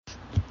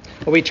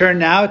Well, we turn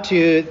now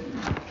to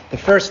the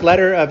first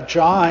letter of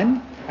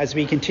John as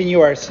we continue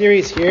our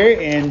series here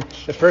in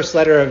the first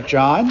letter of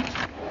John.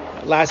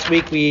 Last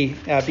week we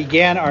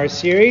began our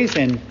series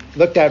and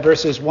looked at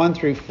verses 1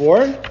 through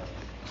 4.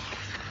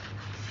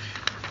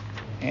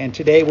 And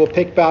today we'll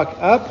pick back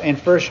up in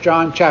 1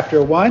 John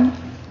chapter 1,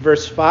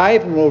 verse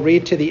 5, and we'll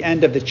read to the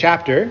end of the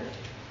chapter.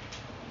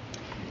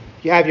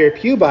 If you have your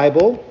Pew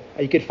Bible,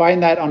 you could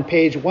find that on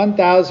page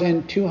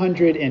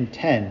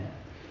 1210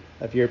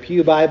 of your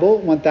Pew Bible,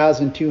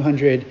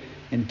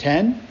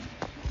 1210.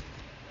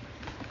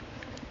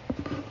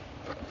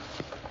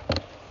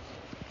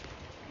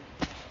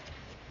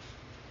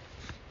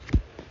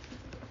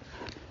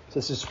 So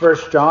this is 1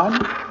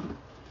 John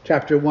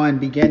chapter 1,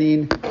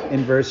 beginning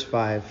in verse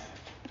 5.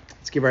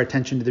 Let's give our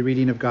attention to the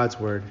reading of God's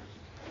Word.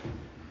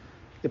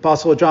 The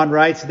Apostle John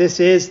writes,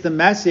 "This is the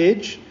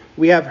message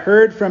we have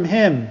heard from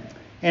him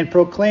and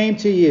proclaim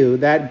to you,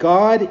 that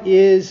God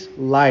is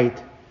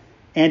light,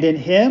 and in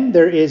him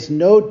there is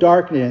no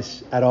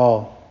darkness at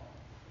all.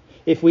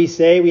 If we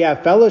say we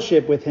have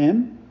fellowship with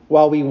him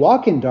while we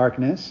walk in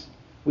darkness,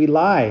 we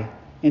lie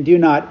and do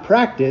not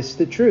practice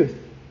the truth.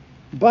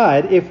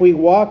 But if we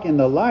walk in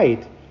the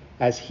light,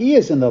 as he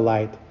is in the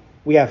light,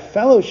 we have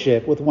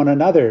fellowship with one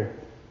another,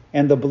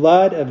 and the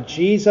blood of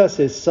Jesus,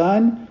 his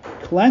Son,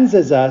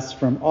 cleanses us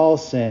from all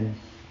sin.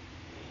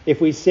 If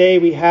we say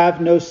we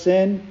have no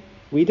sin,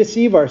 we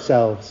deceive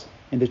ourselves,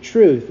 and the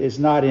truth is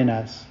not in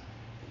us.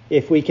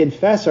 If we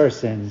confess our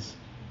sins,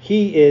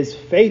 he is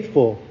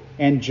faithful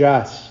and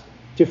just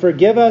to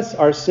forgive us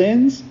our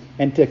sins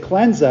and to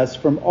cleanse us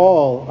from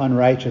all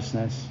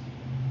unrighteousness.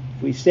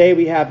 If we say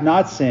we have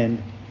not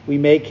sinned, we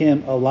make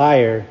him a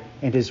liar,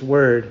 and his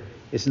word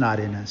is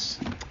not in us."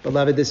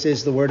 Beloved, this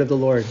is the word of the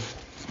Lord.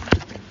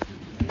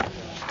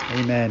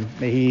 Amen.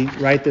 May he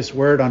write this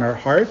word on our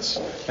hearts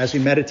as we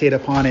meditate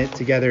upon it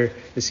together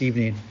this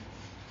evening.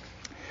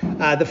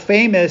 The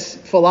famous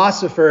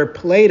philosopher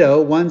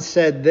Plato once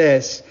said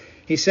this.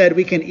 He said,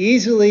 "We can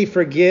easily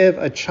forgive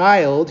a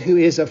child who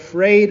is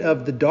afraid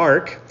of the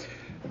dark.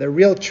 The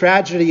real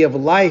tragedy of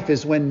life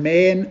is when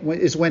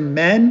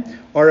men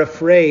are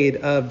afraid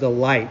of the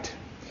light."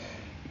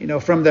 You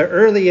know, from the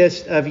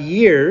earliest of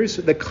years,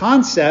 the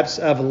concepts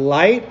of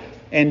light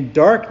and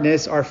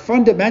darkness are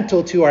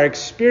fundamental to our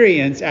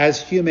experience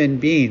as human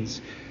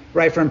beings.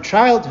 Right from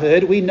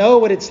childhood, we know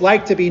what it's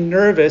like to be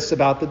nervous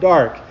about the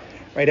dark.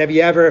 Right? Have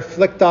you ever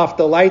flicked off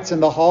the lights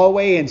in the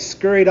hallway and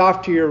scurried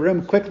off to your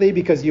room quickly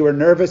because you were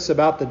nervous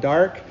about the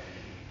dark?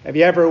 Have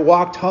you ever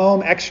walked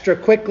home extra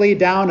quickly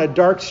down a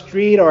dark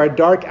street or a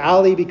dark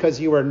alley because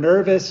you were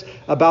nervous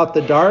about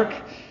the dark?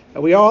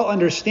 We all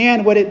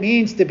understand what it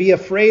means to be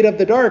afraid of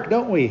the dark,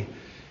 don't we?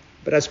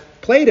 But as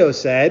Plato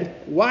said,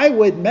 why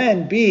would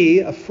men be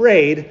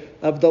afraid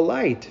of the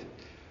light?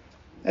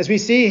 As we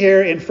see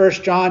here in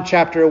 1 John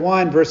chapter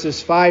 1,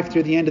 verses 5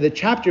 through the end of the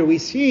chapter, we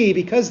see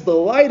because the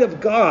light of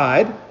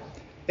God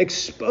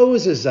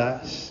exposes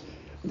us.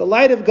 The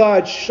light of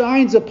God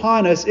shines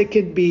upon us. It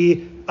can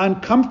be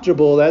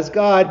uncomfortable as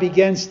God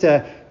begins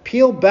to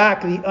peel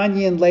back the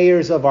onion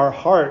layers of our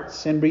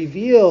hearts and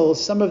reveal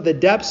some of the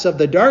depths of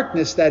the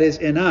darkness that is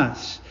in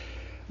us.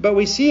 But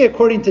we see,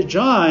 according to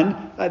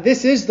John,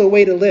 this is the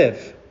way to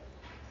live.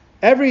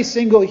 Every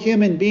single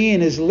human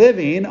being is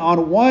living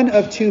on one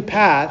of two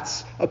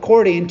paths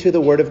according to the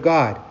Word of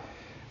God.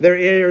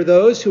 There are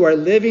those who are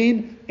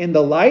living in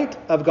the light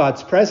of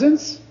God's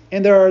presence,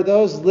 and there are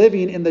those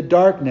living in the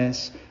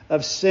darkness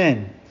of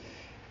sin.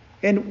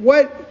 And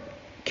what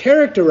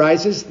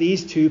characterizes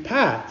these two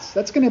paths?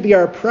 That's going to be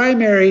our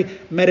primary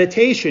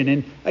meditation.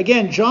 And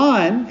again,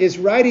 John is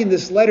writing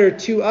this letter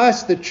to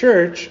us, the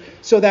church,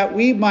 so that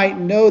we might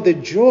know the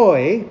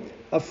joy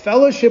of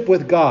fellowship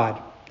with God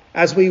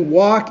as we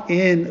walk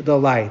in the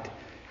light.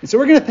 And so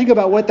we're going to think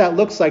about what that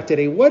looks like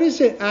today. What does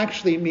it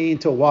actually mean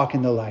to walk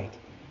in the light?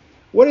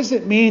 What does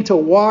it mean to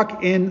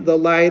walk in the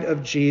light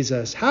of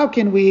Jesus? How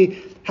can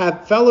we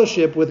have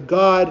fellowship with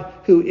God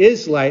who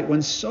is light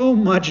when so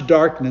much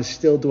darkness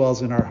still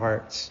dwells in our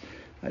hearts?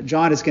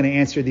 John is going to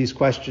answer these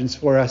questions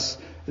for us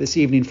this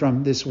evening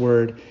from this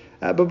word.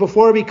 But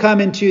before we come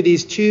into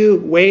these two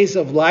ways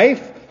of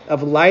life,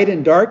 of light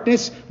and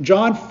darkness,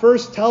 John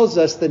first tells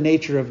us the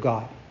nature of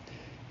God.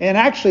 And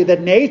actually, the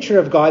nature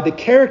of God, the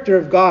character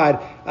of God,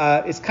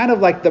 is kind of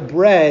like the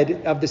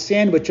bread of the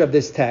sandwich of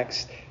this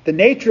text. The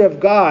nature of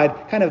God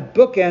kind of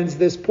bookends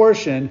this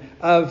portion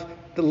of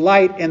the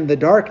light and the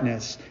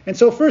darkness. And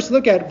so first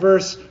look at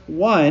verse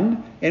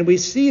 1, and we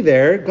see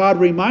there God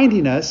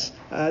reminding us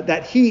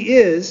that he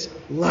is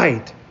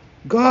light.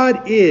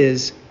 God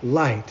is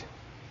light.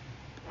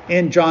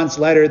 In John's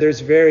letter, there's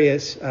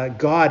various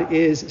God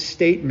is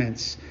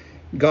statements.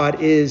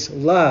 God is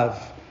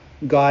love.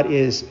 God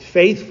is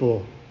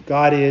faithful.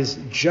 God is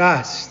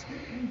just.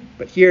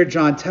 But here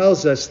John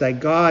tells us that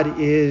God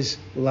is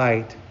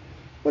light.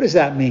 What does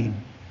that mean?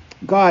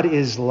 God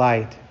is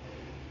light.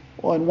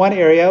 Well, in one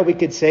area, we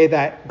could say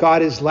that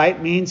God is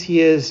light means he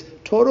is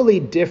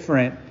totally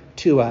different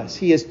to us.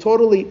 He is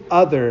totally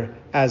other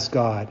as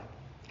God.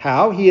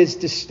 How? He is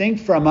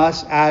distinct from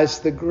us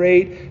as the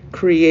great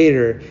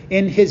creator.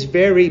 In his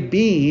very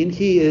being,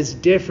 he is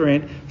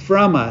different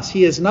from us.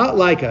 He is not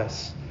like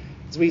us.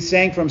 As we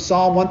sang from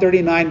Psalm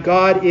 139,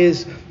 God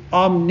is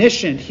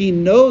omniscient. He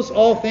knows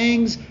all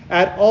things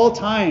at all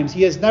times.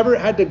 He has never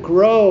had to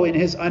grow in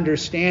his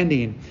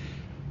understanding.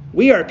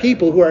 We are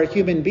people who are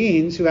human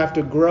beings who have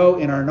to grow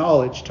in our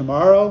knowledge.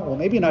 Tomorrow, well,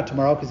 maybe not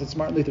tomorrow because it's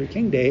Martin Luther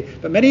King Day,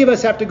 but many of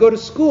us have to go to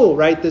school,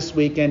 right, this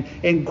weekend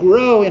and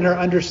grow in our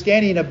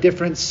understanding of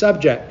different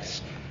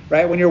subjects,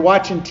 right? When you're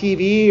watching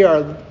TV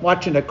or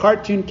watching a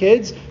cartoon,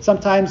 kids,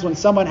 sometimes when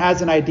someone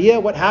has an idea,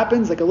 what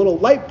happens? Like a little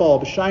light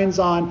bulb shines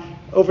on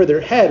over their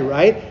head,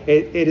 right?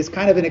 It is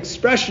kind of an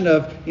expression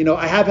of,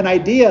 I have an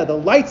idea. The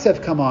lights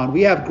have come on.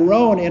 We have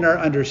grown in our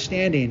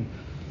understanding.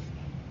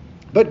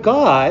 But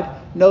God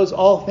knows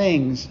all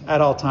things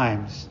at all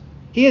times.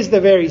 He is the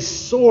very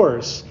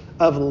source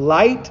of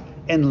light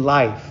and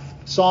life.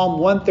 Psalm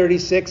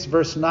 136,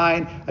 verse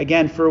 9,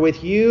 again, for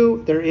with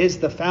you there is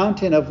the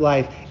fountain of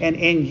life, and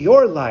in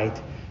your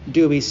light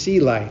do we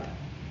see light.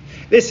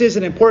 This is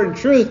an important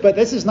truth, but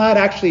this is not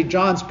actually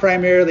John's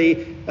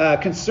primarily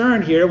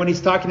concern here when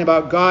he's talking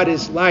about God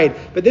is light.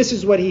 But this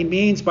is what he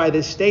means by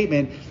this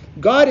statement.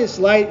 God is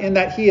light in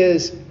that he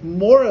is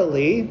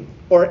morally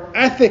or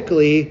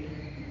ethically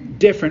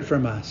different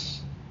from us.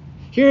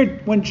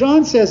 Here, when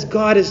John says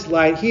God is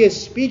light, he is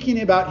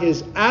speaking about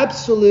his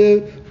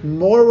absolute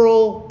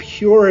moral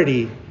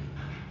purity.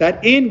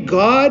 That in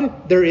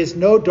God, there is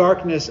no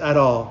darkness at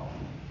all.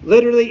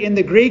 Literally in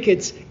the Greek,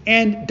 it's,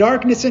 and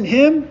darkness in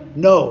him?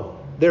 No,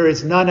 there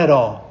is none at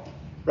all.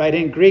 Right?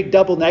 In Greek,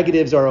 double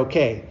negatives are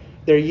okay.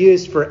 They're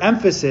used for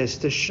emphasis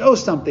to show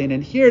something.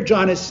 And here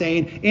John is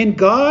saying, in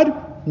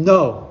God,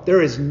 no,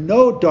 there is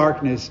no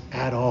darkness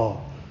at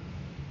all.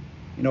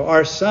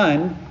 Our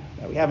sun,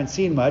 that we haven't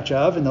seen much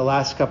of in the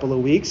last couple of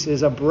weeks,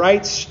 is a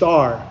bright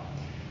star.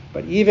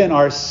 But even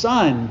our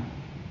sun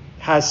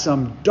has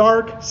some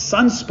dark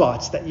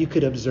sunspots that you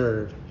could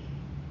observe.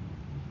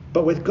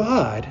 But with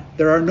God,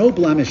 there are no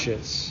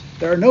blemishes.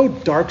 There are no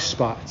dark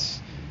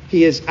spots.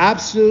 He is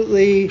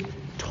absolutely,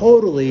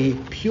 totally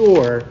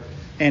pure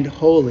and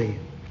holy.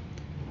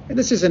 And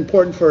this is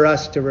important for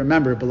us to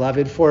remember,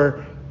 beloved,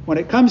 for when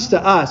it comes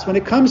to us, when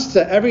it comes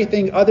to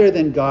everything other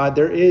than God,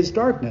 there is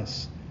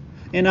darkness.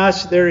 In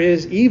us, there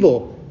is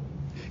evil.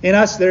 In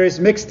us, there is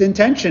mixed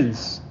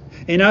intentions.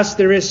 In us,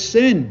 there is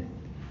sin.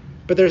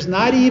 But there's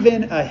not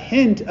even a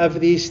hint of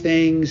these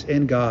things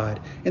in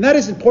God. And that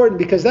is important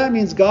because that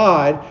means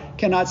God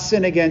cannot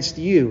sin against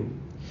you.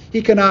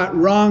 He cannot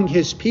wrong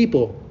his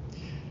people.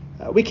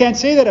 We can't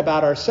say that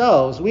about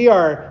ourselves. We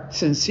are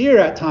sincere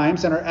at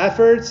times in our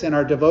efforts and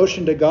our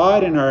devotion to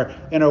God and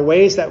our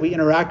ways that we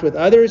interact with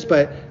others,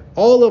 but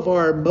all of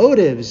our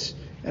motives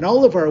and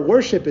all of our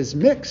worship is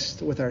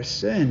mixed with our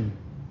sin.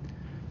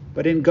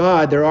 But in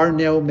God, there are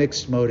no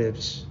mixed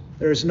motives.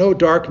 There is no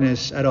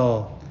darkness at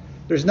all.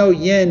 There's no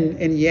yin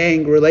and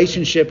yang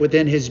relationship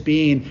within his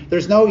being.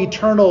 There's no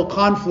eternal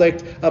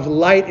conflict of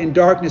light and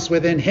darkness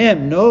within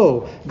him.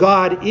 No,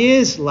 God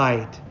is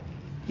light.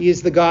 He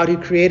is the God who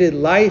created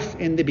life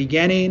in the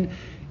beginning.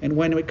 And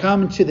when we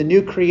come to the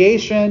new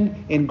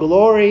creation in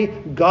glory,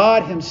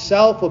 God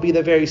himself will be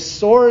the very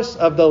source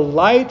of the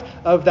light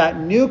of that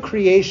new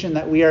creation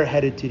that we are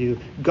headed to do.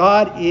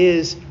 God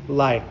is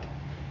light.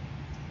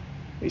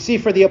 You see,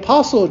 for the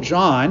Apostle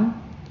John,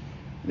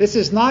 this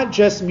is not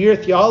just mere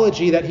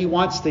theology that he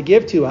wants to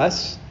give to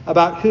us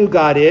about who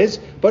God is,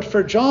 but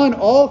for John,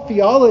 all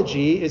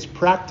theology is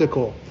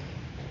practical.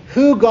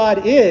 Who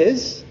God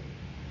is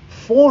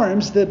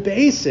forms the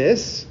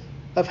basis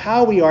of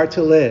how we are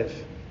to live.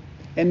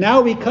 And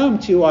now we come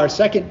to our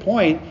second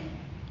point,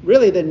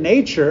 really the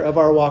nature of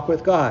our walk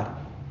with God.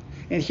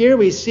 And here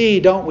we see,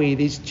 don't we,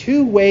 these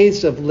two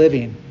ways of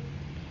living.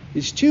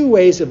 These two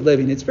ways of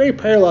living. It's very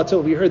parallel to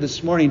what we heard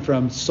this morning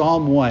from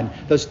Psalm 1.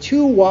 Those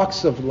two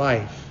walks of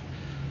life.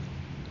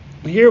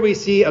 Here we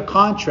see a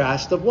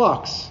contrast of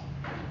walks.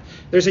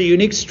 There's a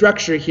unique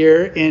structure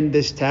here in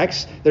this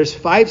text. There's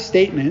 5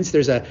 statements.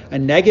 There's a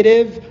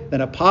negative,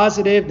 then a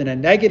positive, then a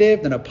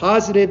negative, then a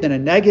positive, then a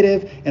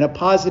negative, and a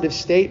positive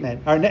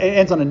statement. Or it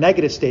ends on a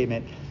negative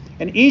statement.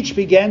 And each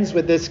begins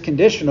with this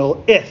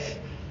conditional if,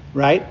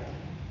 right?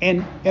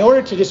 And in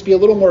order to just be a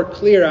little more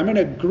clear, I'm going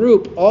to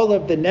group all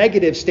of the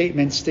negative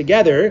statements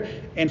together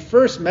and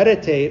first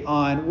meditate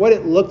on what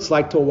it looks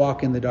like to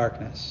walk in the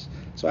darkness.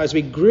 So as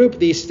we group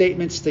these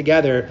statements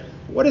together,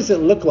 what does it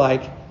look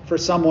like for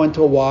someone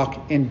to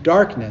walk in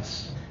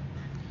darkness?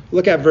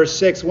 Look at verse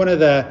 6. One of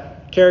the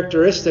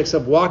characteristics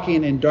of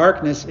walking in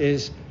darkness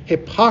is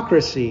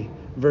hypocrisy,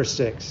 verse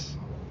 6.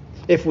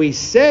 If we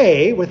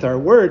say with our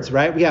words,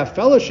 right, we have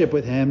fellowship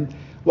with him,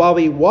 while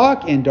we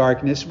walk in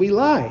darkness, we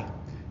lie.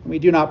 We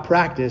do not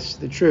practice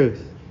the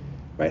truth.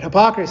 Right?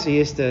 Hypocrisy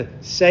is to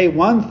say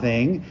one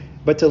thing,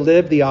 but to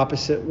live the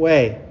opposite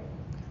way.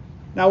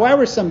 Now, why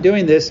were some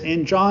doing this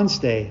in John's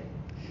day?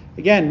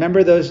 Again,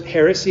 remember those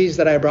heresies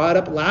that I brought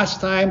up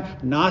last time?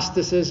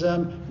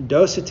 Gnosticism,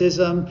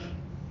 Docetism.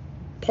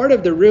 part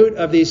of the root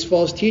of these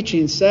false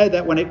teachings said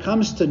that when it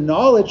comes to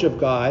knowledge of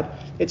God,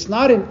 it's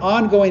not an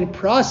ongoing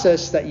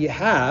process that you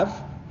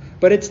have,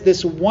 but it's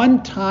this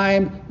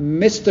one-time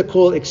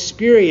mystical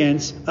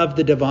experience of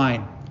the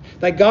divine.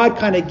 That God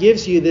kind of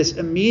gives you this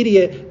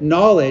immediate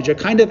knowledge, a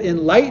kind of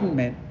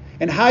enlightenment,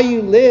 and how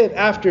you live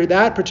after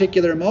that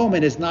particular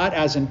moment is not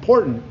as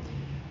important.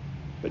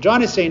 But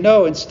John is saying,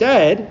 no,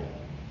 instead,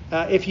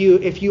 if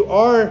you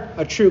are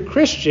a true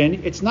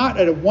Christian, it's not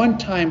a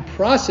one-time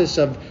process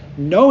of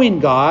knowing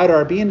God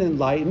or being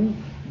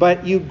enlightened,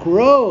 but you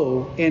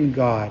grow in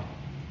God.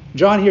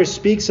 John here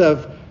speaks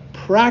of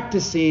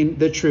practicing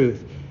the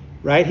truth,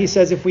 right? He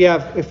says if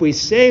we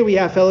say we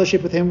have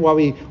fellowship with him while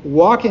we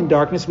walk in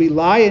darkness, we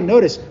lie, and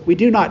notice, we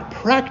do not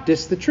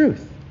practice the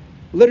truth.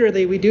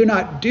 Literally, we do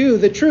not do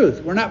the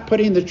truth. We're not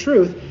putting the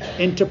truth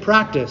into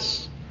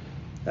practice.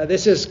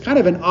 This is kind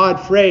of an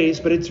odd phrase,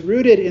 but it's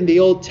rooted in the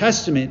Old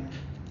Testament.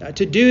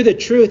 To do the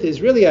truth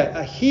is really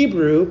a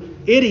Hebrew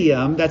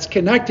idiom that's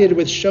connected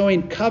with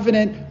showing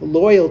covenant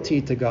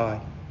loyalty to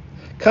God,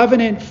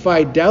 covenant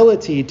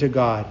fidelity to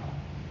God.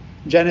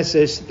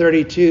 Genesis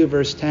 32,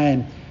 verse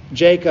 10,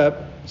 Jacob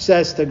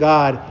says to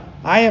God,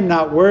 I am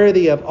not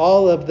worthy of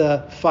all of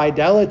the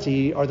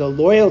fidelity or the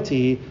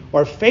loyalty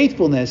or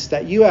faithfulness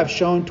that you have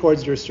shown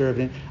towards your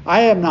servant.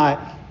 I am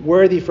not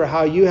worthy for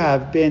how you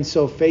have been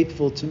so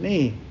faithful to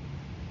me.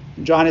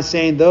 John is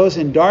saying those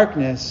in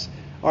darkness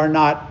are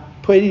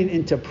not putting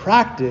into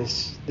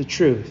practice the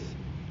truth.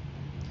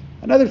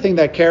 Another thing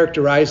that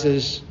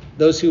characterizes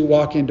those who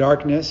walk in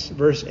darkness,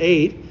 verse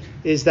 8,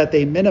 is that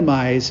they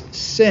minimize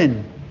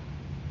sin.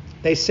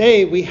 They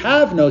say we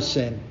have no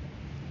sin.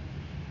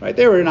 Right?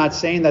 They were not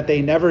saying that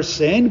they never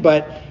sin,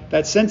 but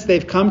that since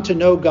they've come to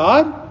know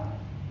God,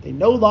 they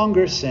no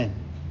longer sin.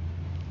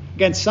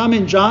 Again, some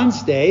in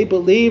John's day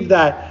believed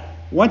that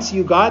once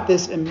you got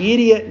this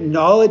immediate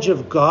knowledge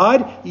of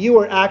God, you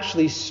were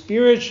actually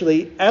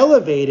spiritually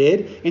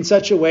elevated in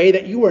such a way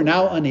that you were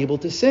now unable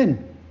to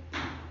sin.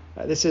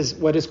 This is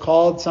what is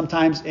called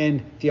sometimes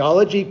in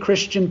theology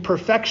Christian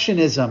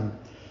perfectionism.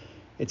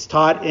 It's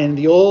taught in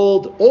the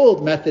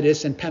old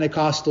Methodist and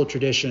Pentecostal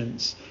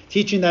traditions,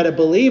 teaching that a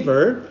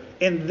believer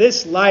in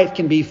this life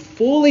can be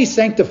fully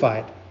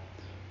sanctified.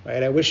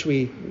 Right? I wish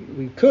we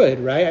could,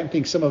 right? I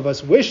think some of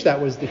us wish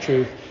that was the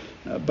truth,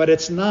 but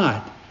it's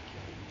not.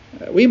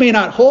 We may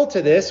not hold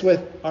to this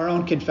with our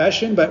own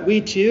confession, but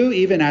we too,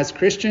 even as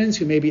Christians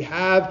who maybe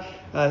have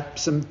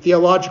some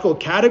theological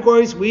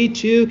categories, we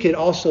too could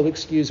also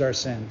excuse our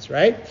sins,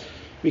 right?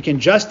 We can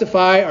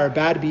justify our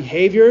bad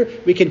behavior.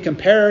 We can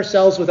compare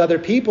ourselves with other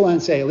people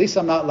and say, at least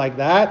I'm not like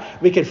that.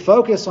 We could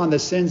focus on the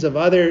sins of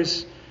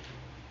others.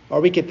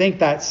 Or we could think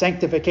that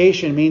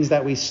sanctification means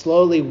that we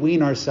slowly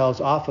wean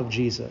ourselves off of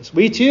Jesus.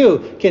 We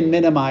too can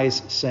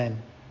minimize sin.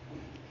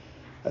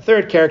 A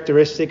third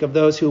characteristic of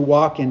those who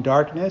walk in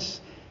darkness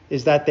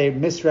is that they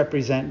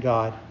misrepresent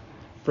God.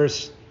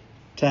 Verse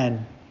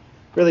 10.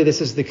 Really,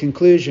 this is the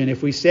conclusion.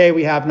 If we say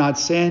we have not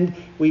sinned,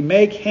 we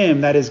make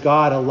him, that is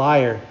God, a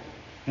liar,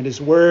 and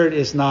his word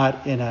is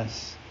not in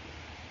us.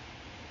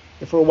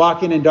 If we're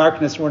walking in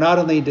darkness, we're not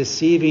only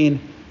deceiving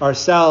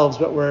ourselves,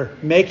 but we're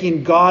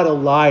making God a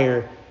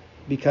liar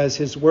because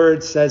his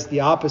word says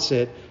the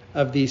opposite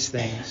of these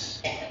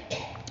things.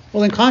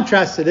 Well, in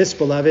contrast to this,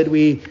 beloved,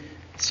 we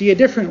see a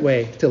different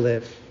way to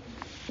live.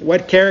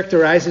 What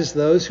characterizes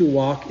those who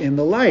walk in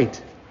the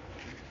light?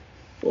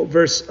 Well,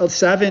 verse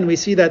 7, we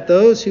see that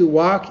those who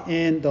walk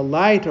in the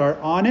light are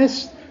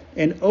honest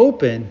and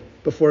open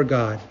before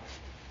God.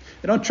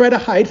 They don't try to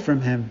hide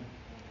from him.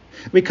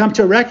 We come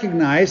to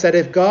recognize that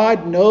if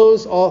God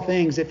knows all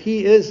things, if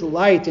he is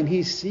light and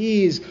he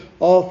sees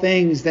all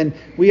things, then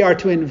we are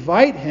to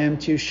invite him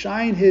to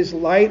shine his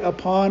light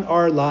upon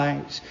our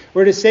lives.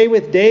 We're to say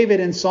with David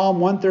in Psalm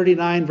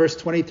 139, verse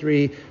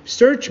 23,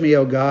 search me,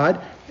 O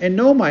God, and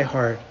know my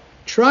heart.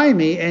 Try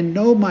me and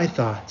know my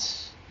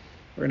thoughts.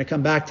 We're going to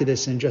come back to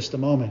this in just a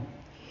moment.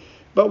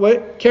 But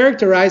what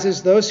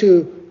characterizes those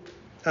who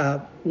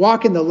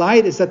walk in the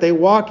light is that they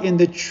walk in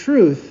the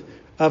truth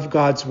of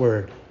God's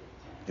word.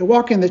 They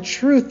walk in the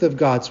truth of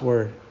God's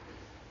word.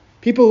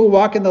 People who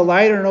walk in the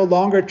light are no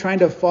longer trying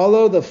to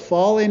follow the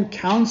fallen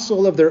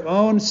counsel of their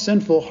own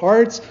sinful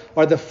hearts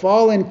or the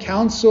fallen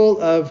counsel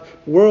of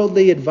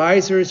worldly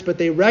advisors, but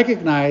they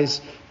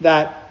recognize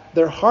that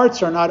their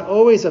hearts are not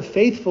always a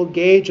faithful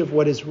gauge of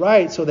what is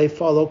right, so they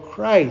follow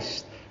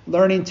Christ,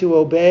 learning to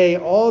obey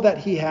all that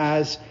he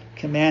has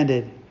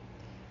commanded.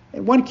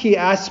 And one key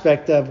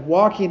aspect of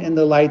walking in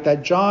the light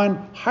that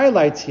John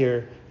highlights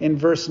here in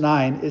verse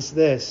 9 is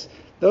this.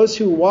 Those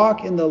who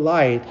walk in the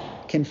light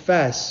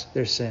confess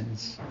their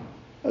sins.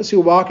 Those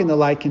who walk in the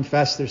light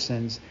confess their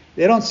sins.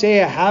 They don't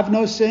say, I have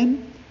no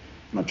sin.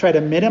 They don't try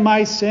to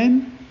minimize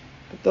sin.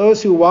 But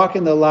those who walk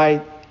in the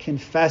light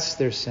confess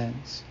their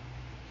sins.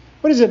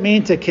 What does it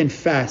mean to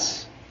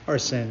confess our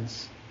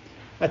sins?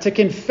 To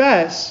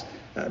confess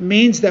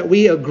means that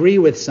we agree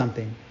with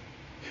something.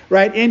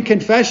 Right? In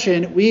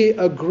confession, we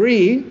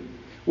agree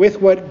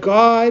with what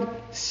God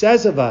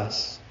says of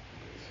us.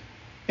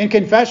 In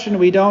confession,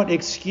 we don't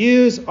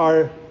excuse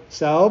our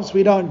ourselves.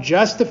 We don't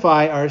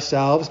justify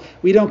ourselves.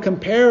 We don't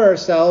compare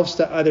ourselves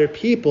to other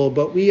people,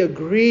 but we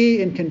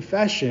agree in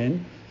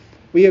confession.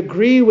 We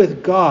agree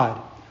with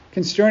God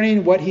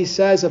concerning what he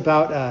says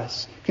about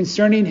us,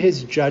 concerning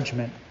his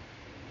judgment.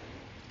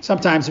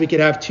 Sometimes we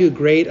could have too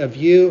great a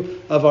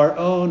view of our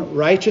own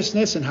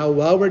righteousness and how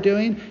well we're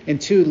doing,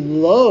 and too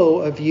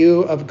low a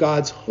view of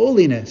God's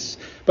holiness.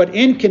 But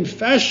in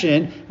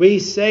confession, we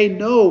say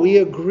no, we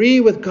agree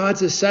with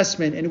God's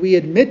assessment, and we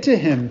admit to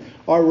him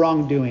our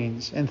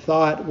wrongdoings in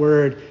thought,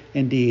 word,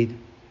 and deed.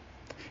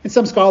 And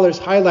some scholars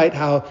highlight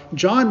how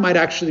John might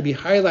actually be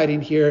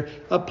highlighting here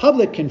a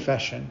public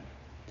confession.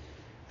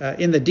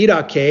 In the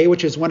Didache,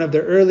 which is one of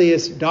the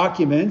earliest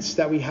documents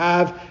that we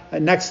have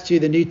next to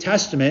the New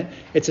Testament.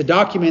 It's a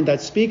document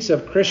that speaks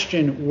of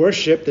Christian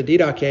worship, the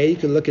Didache. You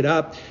can look it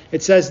up.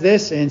 It says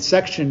this in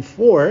section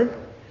 4.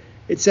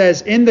 It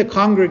says, "In the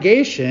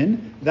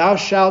congregation thou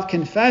shalt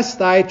confess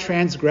thy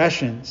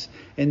transgressions,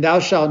 and thou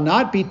shalt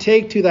not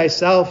betake to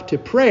thyself to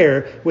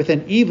prayer with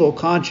an evil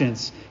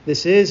conscience.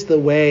 This is the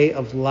way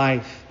of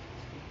life."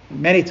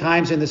 Many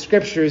times in the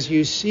scriptures,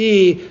 you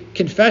see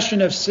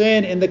confession of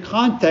sin in the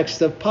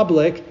context of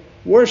public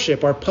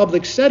worship or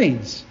public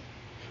settings.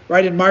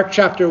 Right in Mark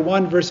chapter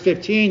 1, verse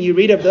 15, you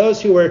read of those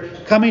who were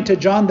coming to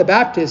John the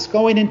Baptist,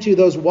 going into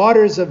those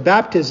waters of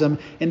baptism,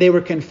 and they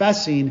were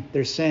confessing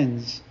their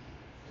sins.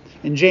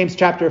 In James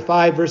chapter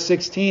 5, verse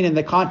 16, in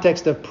the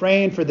context of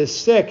praying for the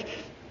sick,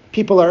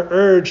 people are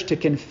urged to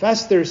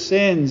confess their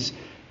sins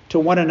to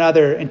one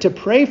another and to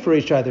pray for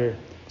each other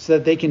so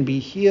that they can be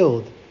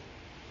healed.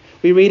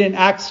 We read in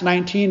Acts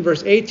 19,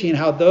 verse 18,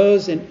 how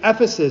those in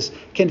Ephesus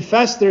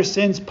confessed their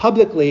sins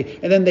publicly,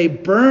 and then they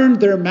burned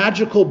their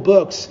magical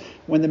books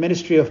when the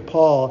ministry of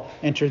Paul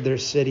entered their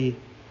city.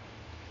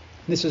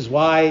 This is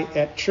why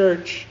at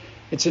church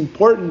it's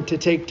important to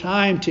take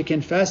time to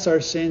confess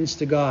our sins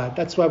to God.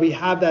 That's why we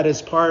have that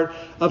as part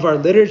of our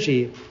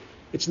liturgy.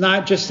 It's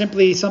not just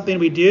simply something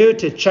we do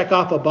to check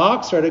off a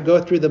box or to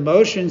go through the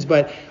motions,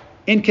 but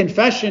in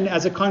confession,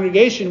 as a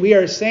congregation, we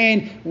are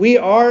saying we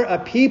are a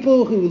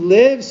people who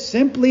live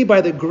simply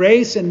by the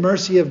grace and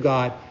mercy of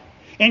God.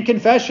 In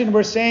confession,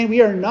 we're saying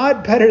we are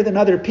not better than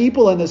other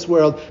people in this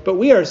world, but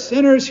we are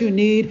sinners who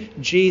need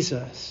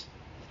Jesus.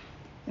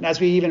 And as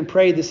we even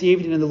prayed this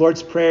evening in the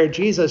Lord's Prayer,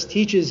 Jesus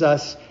teaches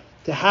us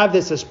to have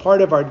this as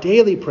part of our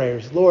daily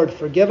prayers. Lord,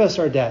 forgive us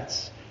our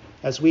debts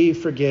as we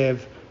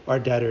forgive our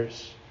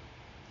debtors.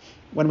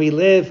 When we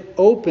live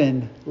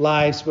open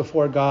lives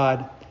before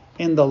God,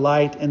 in the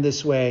light in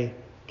this way,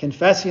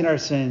 confessing our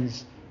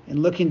sins and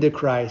looking to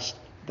Christ,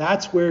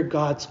 that's where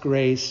God's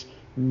grace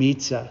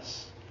meets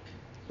us.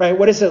 Right?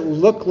 What does it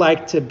look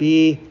like to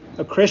be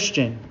a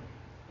Christian?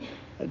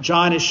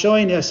 John is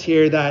showing us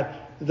here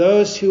that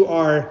those who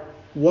are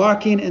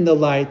walking in the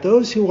light,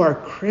 those who are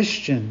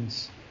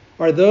Christians,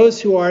 are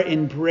those who are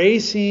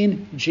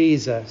embracing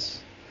Jesus,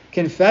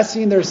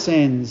 confessing their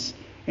sins,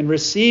 and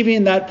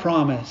receiving that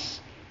promise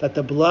that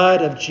the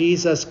blood of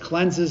Jesus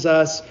cleanses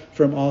us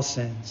from all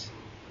sins.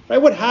 Right?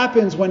 What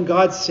happens when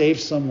God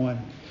saves someone?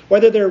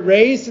 Whether they're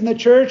raised in the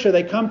church or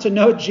they come to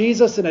know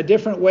Jesus in a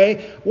different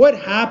way, what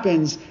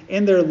happens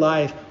in their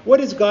life?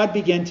 What does God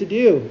begin to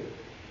do?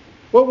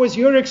 What was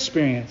your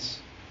experience?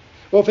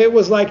 Well, if it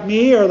was like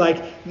me or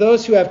like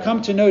those who have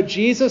come to know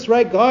Jesus,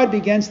 right, God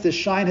begins to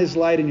shine his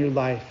light in your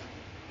life.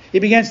 He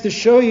begins to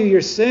show you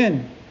your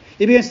sin.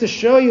 He begins to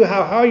show you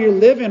how you're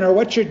living or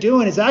what you're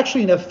doing is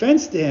actually an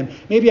offense to him.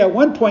 Maybe at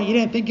one point you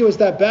didn't think it was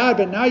that bad,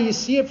 but now you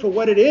see it for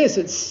what it is.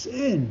 It's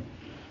sin.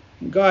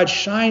 And God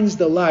shines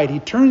the light. He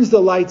turns the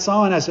lights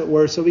on, as it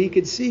were, so we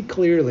could see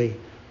clearly.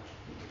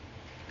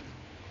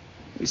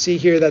 We see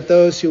here that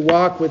those who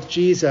walk with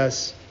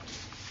Jesus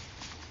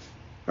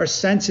are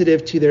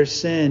sensitive to their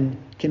sin,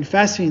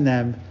 confessing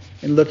them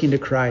and looking to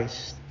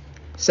Christ.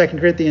 2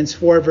 Corinthians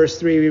 4, verse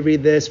 3, we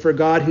read this, "For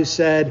God who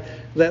said,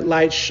 'Let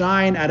light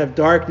shine out of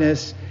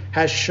darkness,'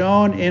 has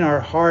shone in our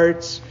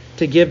hearts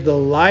to give the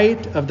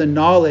light of the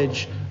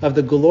knowledge of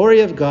the glory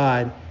of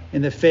God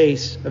in the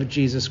face of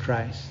Jesus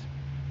Christ."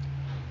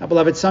 Now,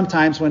 beloved,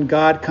 sometimes when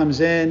God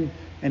comes in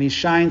and he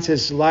shines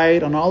his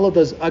light on all of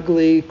those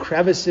ugly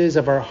crevices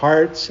of our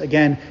hearts,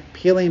 again,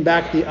 peeling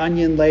back the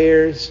onion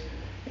layers,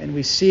 and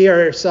we see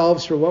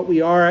ourselves for what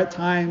we are at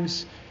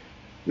times,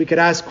 we could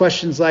ask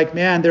questions like,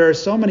 man, there are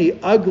so many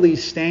ugly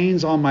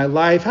stains on my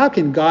life. How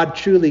can God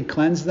truly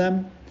cleanse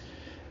them?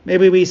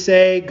 Maybe we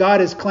say,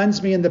 God has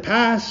cleansed me in the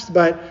past,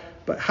 but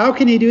how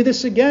can he do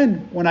this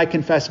again when I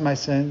confess my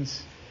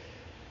sins?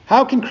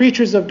 How can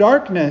creatures of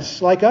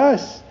darkness like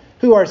us,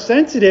 who are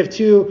sensitive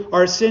to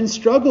our sin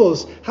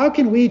struggles, how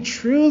can we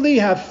truly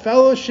have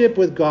fellowship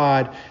with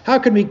God? How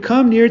can we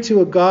come near to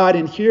a God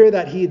and hear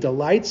that he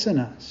delights in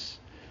us?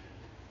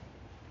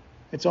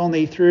 It's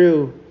only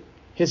through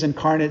his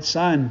incarnate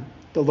Son,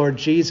 the Lord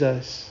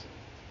Jesus,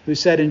 who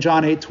said in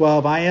John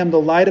 8:12, "I am the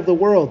light of the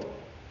world.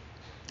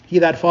 He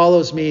that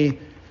follows me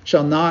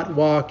shall not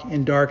walk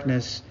in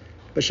darkness,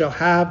 but shall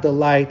have the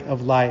light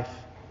of life."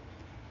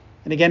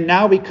 And again,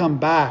 now we come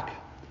back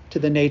to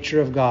the nature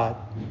of God.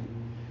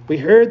 We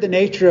heard the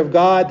nature of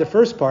God, the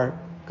first part.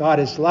 God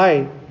is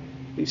light.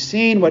 We've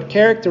seen what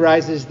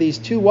characterizes these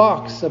two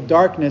walks of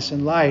darkness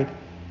and light.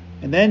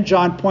 And then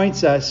John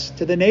points us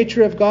to the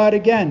nature of God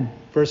again,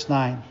 verse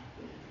 9.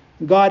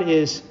 God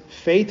is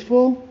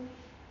faithful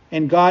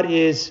and God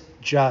is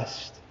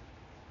just.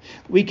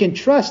 We can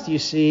trust, you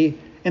see,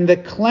 in the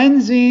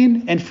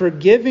cleansing and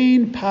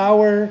forgiving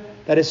power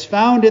that is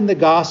found in the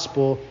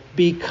gospel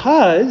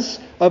because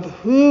of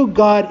who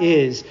God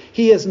is.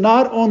 He is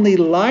not only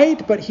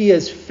light, but he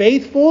is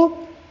faithful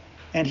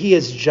and he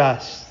is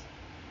just.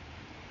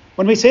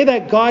 When we say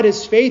that God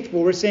is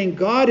faithful, we're saying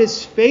God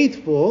is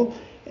faithful,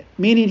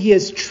 meaning he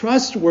is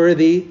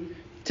trustworthy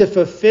to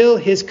fulfill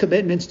his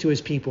commitments to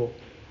his people.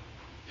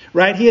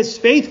 Right? He is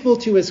faithful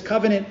to his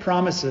covenant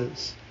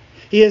promises.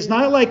 He is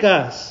not like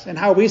us and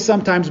how we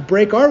sometimes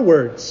break our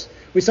words.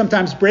 We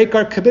sometimes break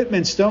our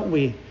commitments, don't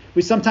we?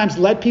 We sometimes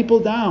let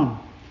people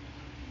down.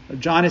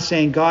 John is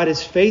saying God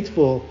is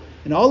faithful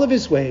in all of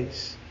his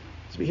ways.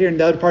 As we hear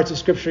in other parts of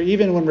Scripture,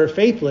 even when we're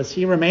faithless,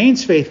 he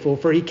remains faithful,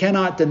 for he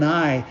cannot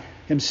deny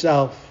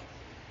himself.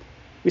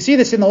 We see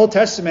this in the Old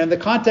Testament in the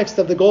context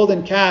of the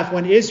golden calf,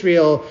 when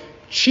Israel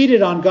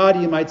cheated on God,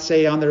 you might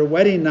say, on their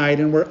wedding night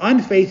and were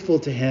unfaithful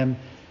to him.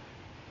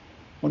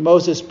 When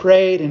Moses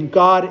prayed and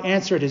God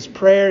answered his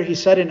prayer, he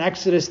said in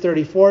Exodus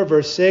 34,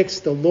 verse 6,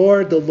 the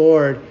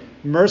Lord,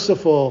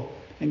 merciful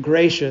and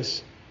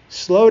gracious,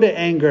 slow to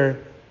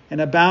anger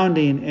and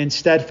abounding in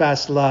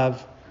steadfast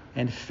love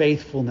and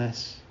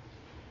faithfulness.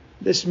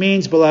 This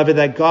means, beloved,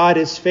 that God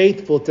is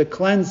faithful to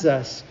cleanse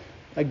us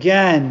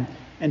again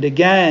and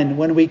again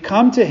when we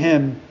come to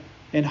him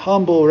in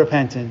humble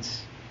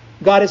repentance.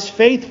 God is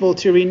faithful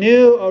to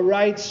renew a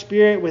right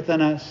spirit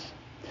within us.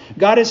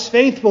 God is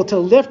faithful to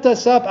lift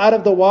us up out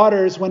of the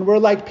waters when we're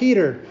like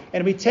Peter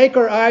and we take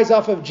our eyes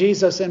off of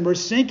Jesus and we're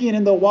sinking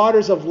in the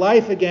waters of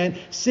life again,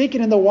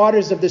 sinking in the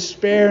waters of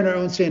despair and our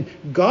own sin.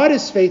 God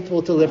is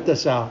faithful to lift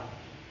us out.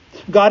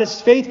 God is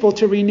faithful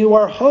to renew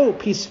our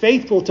hope. He's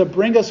faithful to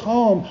bring us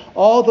home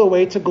all the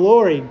way to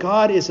glory.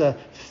 God is a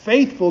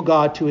faithful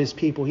God to his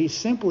people. He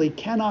simply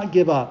cannot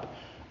give up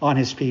on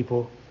his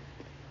people.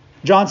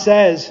 John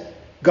says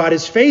God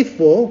is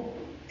faithful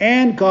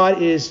and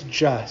God is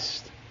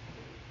just.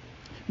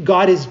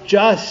 God is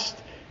just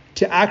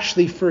to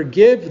actually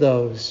forgive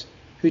those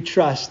who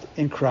trust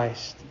in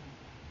Christ.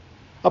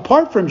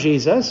 Apart from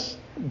Jesus,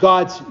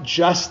 God's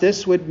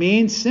justice would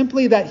mean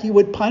simply that he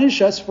would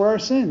punish us for our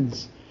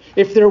sins.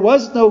 If there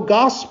was no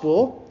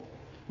gospel,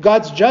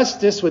 God's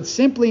justice would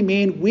simply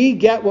mean we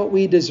get what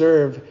we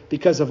deserve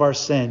because of our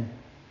sin.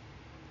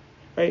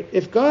 Right?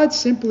 If God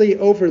simply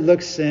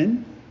overlooks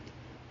sin,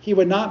 he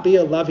would not be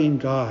a loving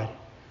God.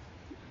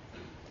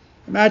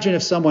 Imagine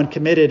if someone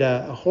committed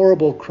a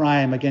horrible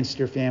crime against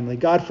your family.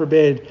 God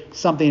forbid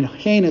something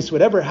heinous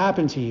would ever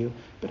happen to you.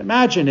 But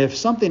imagine if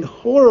something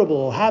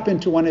horrible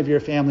happened to one of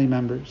your family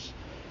members.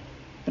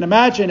 And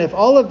imagine if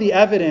all of the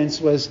evidence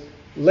was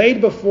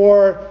laid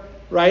before,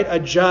 a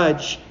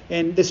judge,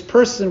 and this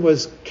person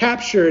was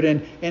captured,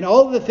 and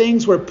all of the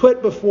things were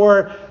put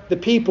before the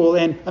people.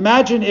 And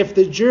imagine if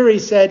the jury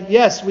said,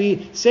 yes,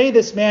 we say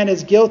this man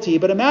is guilty.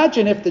 But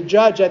imagine if the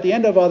judge at the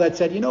end of all that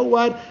said, you know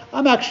what?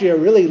 I'm actually a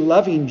really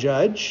loving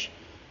judge.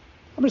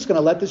 I'm just going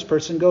to let this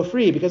person go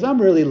free because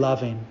I'm really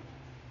loving.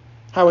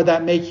 How would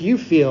that make you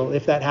feel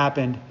if that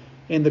happened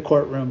in the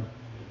courtroom?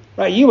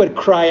 Right? You would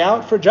cry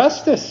out for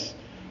justice.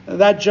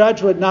 That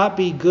judge would not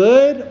be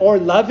good or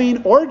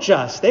loving or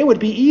just. They would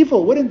be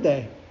evil, wouldn't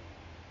they?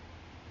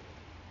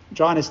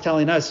 John is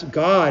telling us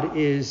God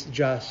is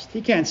just.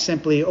 He can't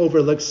simply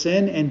overlook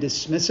sin and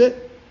dismiss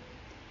it.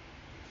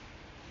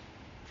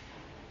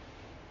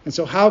 And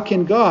so how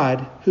can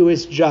God, who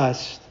is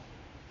just,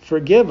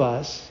 forgive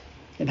us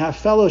and have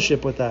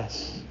fellowship with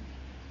us?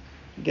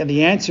 Again,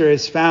 the answer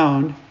is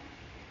found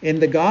in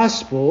the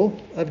gospel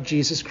of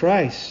Jesus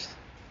Christ.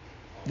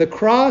 The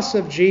cross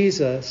of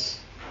Jesus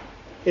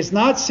is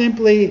not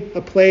simply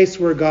a place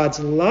where God's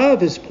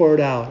love is poured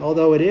out,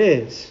 although it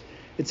is.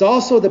 It's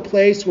also the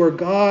place where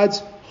God's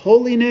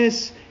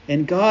holiness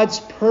and God's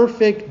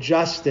perfect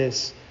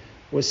justice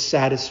was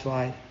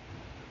satisfied.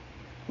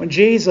 When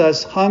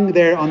Jesus hung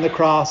there on the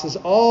cross, as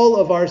all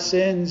of our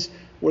sins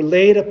were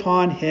laid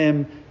upon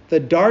him, the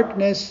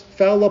darkness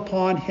fell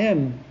upon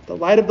him, the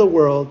light of the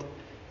world,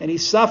 and he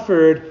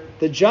suffered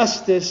the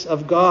justice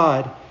of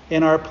God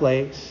in our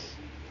place.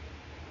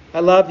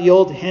 I love the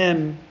old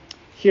hymn,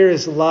 Here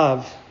is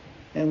Love.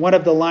 And one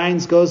of the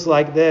lines goes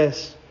like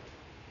this.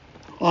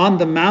 On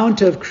the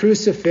mount of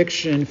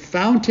crucifixion,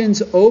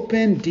 fountains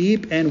open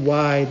deep and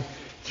wide.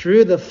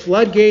 Through the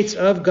floodgates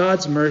of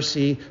God's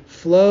mercy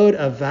flowed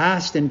a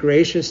vast and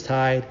gracious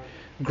tide.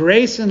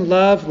 Grace and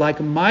love, like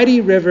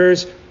mighty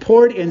rivers,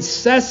 poured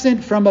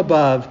incessant from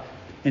above,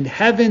 and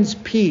heaven's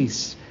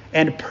peace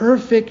and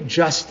perfect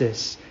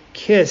justice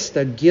kissed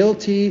a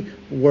guilty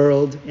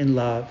world in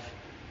love.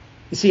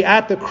 You see,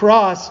 at the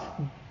cross,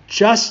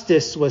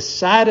 justice was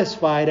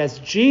satisfied as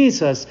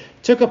Jesus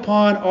took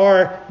upon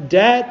our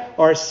debt,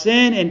 our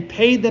sin, and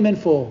paid them in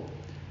full.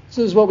 This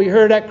is what we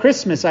heard at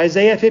Christmas,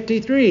 Isaiah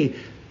 53.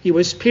 He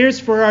was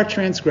pierced for our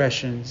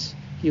transgressions.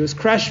 He was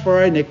crushed for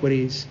our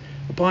iniquities.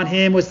 Upon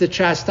him was the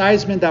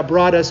chastisement that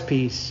brought us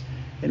peace,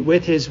 and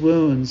with his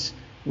wounds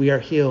we are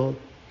healed.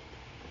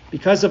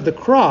 Because of the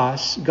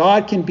cross,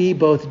 God can be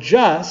both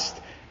just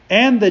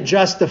and the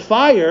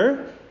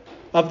justifier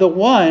of the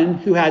one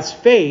who has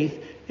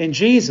faith in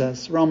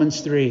Jesus,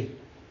 Romans 3.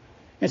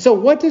 And so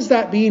what does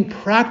that mean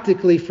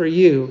practically for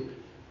you?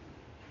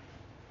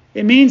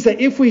 It means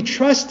that if we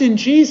trust in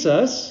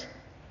Jesus,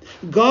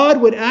 God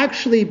would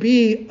actually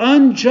be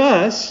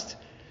unjust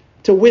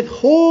to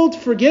withhold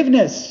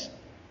forgiveness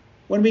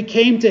when we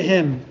came to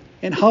him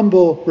in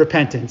humble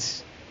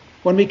repentance,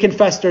 when we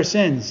confessed our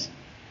sins.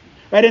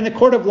 Right? In the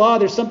court of law,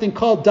 there's something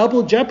called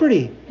double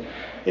jeopardy.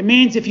 It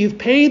means if you've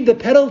paid the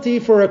penalty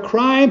for a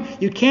crime,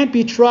 you can't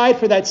be tried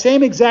for that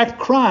same exact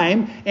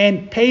crime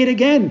and pay it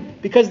again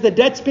because the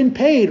debt's been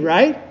paid,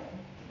 right?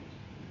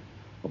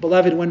 Well,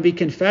 beloved, when we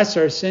confess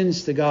our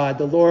sins to God,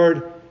 the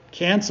Lord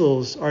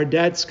cancels our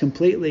debts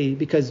completely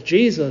because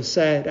Jesus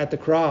said at the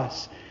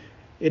cross,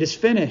 it is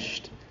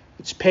finished.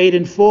 It's paid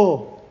in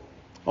full.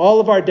 All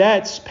of our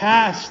debts,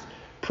 past,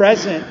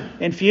 present,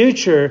 and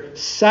future,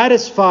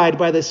 satisfied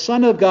by the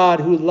Son of God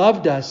who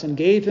loved us and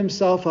gave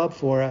himself up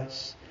for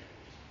us.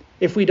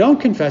 If we don't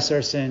confess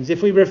our sins,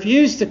 if we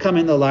refuse to come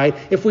in the light,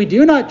 if we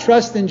do not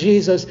trust in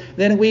Jesus,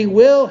 then we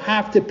will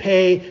have to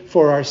pay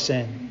for our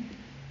sin.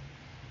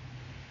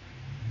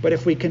 But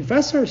if we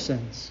confess our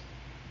sins,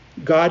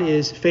 God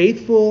is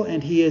faithful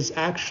and he is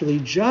actually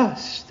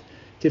just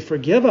to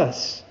forgive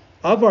us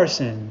of our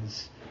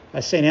sins.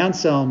 As St.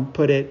 Anselm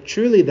put it,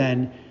 truly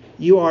then,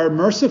 you are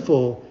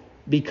merciful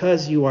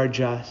because you are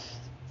just.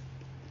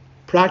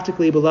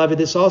 Practically, beloved,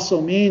 this also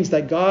means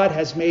that God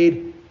has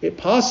made it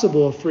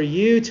possible for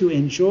you to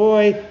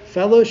enjoy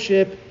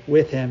fellowship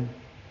with him.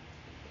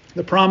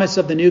 The promise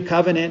of the new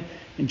covenant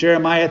in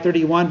Jeremiah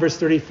 31 verse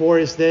 34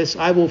 is this: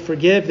 I will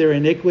forgive their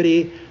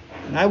iniquity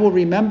and I will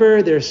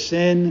remember their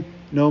sin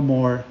no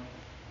more.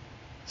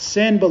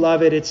 Sin,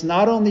 beloved, it's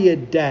not only a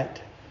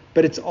debt,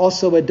 but it's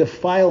also a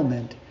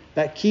defilement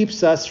that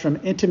keeps us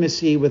from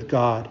intimacy with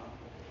God.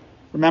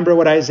 Remember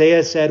what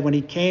Isaiah said when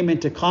he came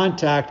into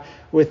contact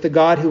with the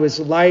God who is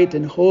light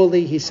and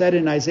holy. He said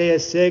in Isaiah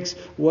 6,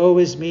 woe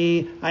is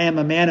me, I am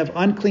a man of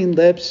unclean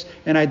lips,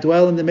 and I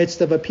dwell in the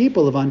midst of a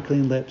people of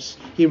unclean lips.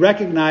 He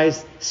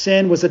recognized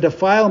sin was a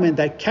defilement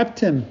that kept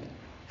him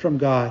from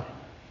God.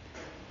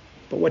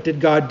 But what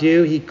did God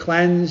do? He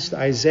cleansed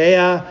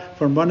Isaiah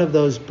from one of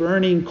those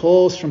burning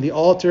coals from the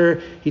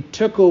altar. He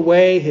took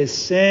away his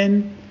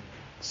sin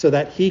so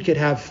that he could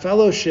have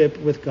fellowship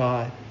with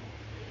God.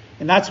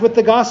 And that's what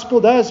the gospel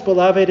does,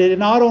 beloved. It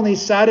not only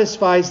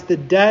satisfies the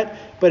debt,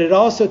 but it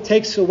also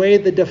takes away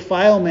the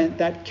defilement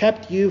that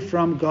kept you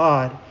from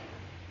God.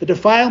 The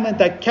defilement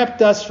that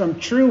kept us from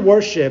true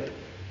worship,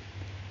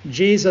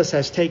 Jesus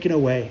has taken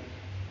away.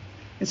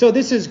 And so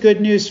this is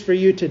good news for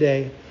you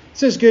today.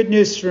 This is good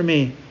news for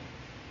me.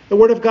 The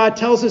Word of God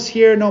tells us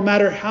here, no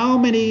matter how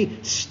many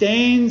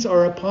stains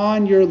are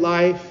upon your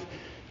life,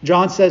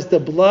 John says the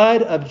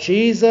blood of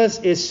Jesus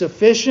is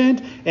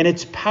sufficient and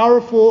it's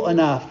powerful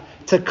enough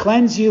to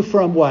cleanse you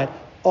from what?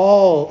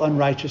 All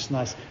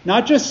unrighteousness.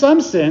 Not just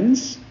some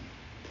sins,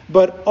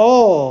 but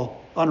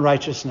all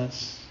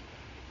unrighteousness.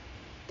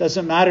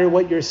 Doesn't matter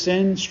what your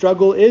sin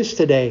struggle is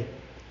today.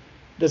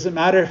 Doesn't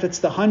matter if it's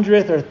the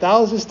 100th or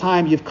 1,000th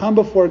time you've come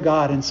before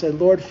God and said,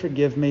 Lord,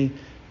 forgive me.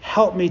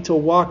 Help me to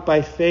walk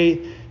by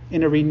faith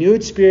in a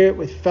renewed spirit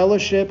with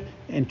fellowship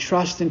and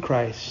trust in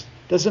Christ.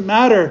 Doesn't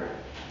matter.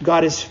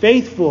 God is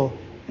faithful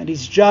and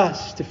he's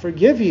just to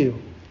forgive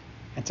you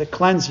and to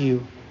cleanse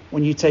you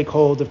when you take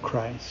hold of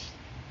Christ.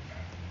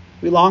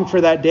 We long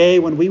for that day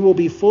when we will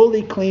be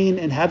fully clean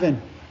in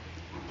heaven.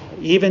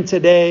 Even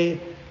today,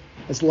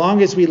 as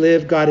long as we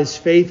live, God is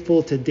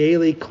faithful to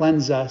daily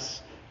cleanse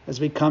us as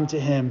we come to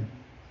him.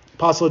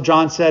 Apostle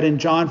John said in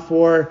John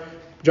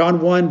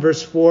 1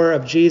 verse 4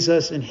 of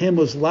Jesus, in him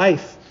was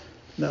life,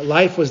 and that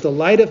life was the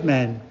light of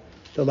men.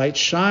 The light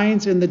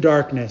shines in the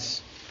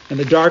darkness, and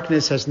the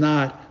darkness has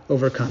not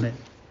overcome it.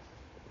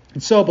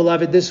 And so,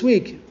 beloved, this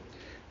week,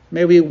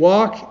 may we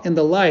walk in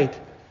the light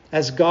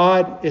as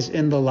God is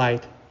in the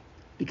light.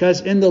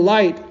 Because in the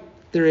light,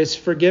 there is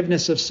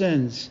forgiveness of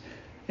sins.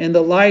 In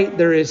the light,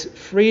 there is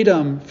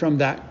freedom from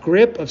that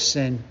grip of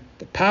sin,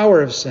 the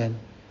power of sin.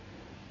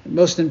 And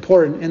most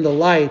important, in the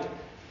light,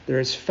 there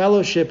is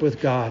fellowship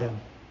with God.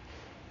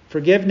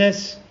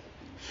 Forgiveness,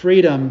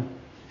 freedom,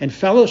 and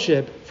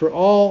fellowship for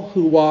all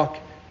who walk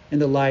in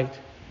the light.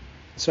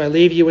 So I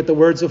leave you with the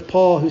words of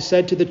Paul, who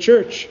said to the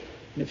church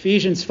in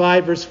Ephesians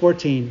 5 verse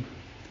 14,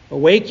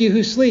 awake you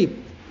who sleep,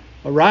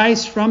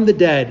 arise from the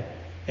dead,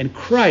 and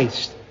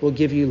Christ will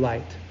give you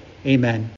light. Amen.